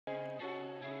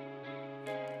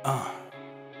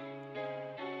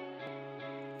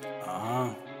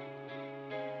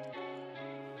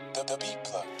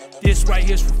This right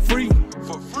here's for free.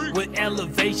 With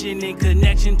elevation and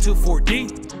connection to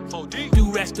 4D.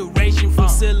 Through restoration from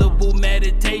syllable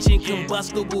meditation,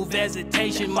 combustible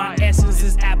vegetation. My essence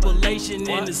is appellation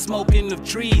in the smoking of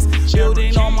trees.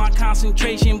 Building on my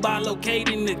concentration by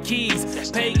locating the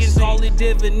keys. Pagans call it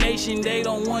divination, they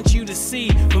don't want you to see.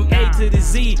 From A to the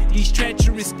Z, these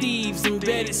treacherous thieves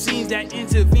embedded scenes that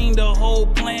intervene the whole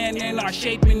plan and are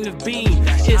shaping the beam.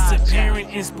 It's apparent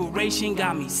inspiration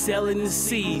got me selling the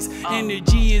seas.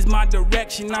 Energy is my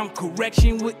direction, I'm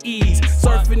correction with ease.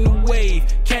 Surfing the wave,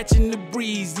 catching the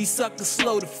breeze. These suckers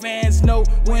slow, the fans know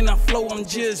when I flow I'm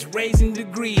just raising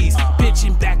degrees.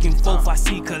 Pitching back and forth, I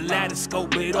see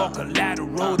kaleidoscope, but all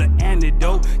collateral. The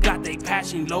antidote got they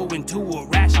passion low into a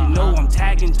rational. I'm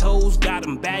tagging toes, got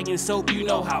them bagging soap. You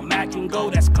know how Mac can go,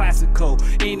 that's classical.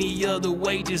 Any other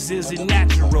way just isn't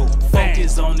natural.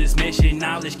 Focus on this mission,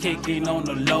 knowledge kicking on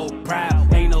the low.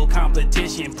 Proud, ain't no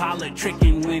competition,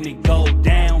 politicking when it go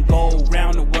down. Go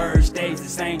round, the word stays the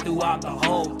same throughout the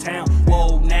whole town.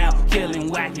 Whoa now, killing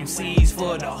whack MCs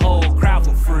for the whole crowd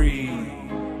for free.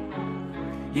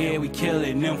 Yeah, we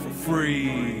killing them for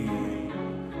free.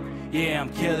 Yeah,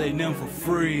 I'm killing them for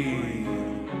free.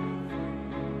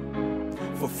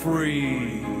 For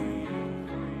free.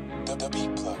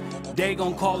 They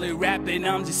gon' call it rapping,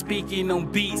 I'm just speaking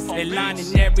on beats.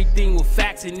 Aligning everything with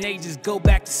facts and they just go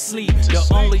back to sleep. The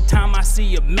only time I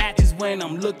see a match is when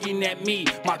I'm looking at me.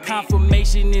 My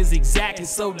confirmation is exact and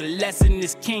so the lesson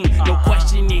is king. No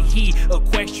question in heat,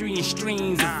 equestrian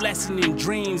streams, a lesson in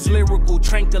dreams. Lyrical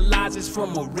tranquilizers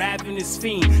from a ravenous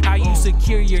fiend. How you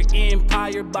secure your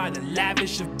empire by the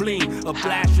lavish of bling. A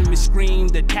blasphemous scream,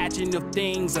 the attaching of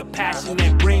things. A passion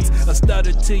that brings a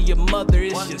stutter to your mother.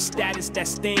 It's your status that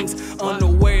stings.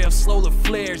 Unaware of solar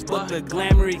flares, but the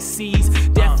glamour exceeds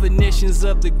definitions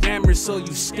of the grammar, so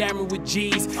you stammer with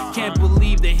G's. Can't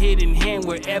believe the hidden hand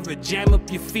wherever jam up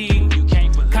your feet.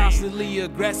 Constantly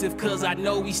aggressive, cause I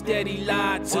know we steady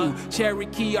lied to.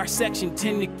 Cherokee, our section,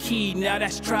 tend to key, now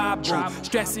that's tribal.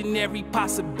 Stressing every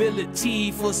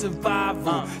possibility for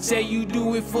survival. Say you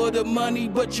do it for the money,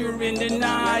 but you're in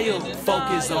denial.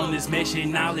 Focus on this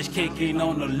mission, knowledge kicking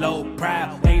on the low.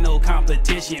 Proud, ain't no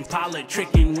competition,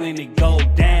 politicking when it go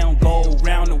down. Go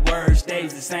round, the word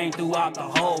stays the same throughout the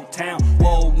whole town.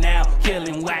 Whoa now,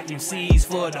 killing whack MCs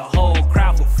for the whole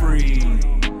crowd for free.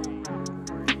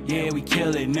 Yeah, we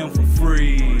killing them for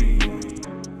free.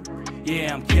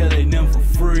 Yeah, I'm killing them for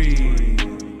free.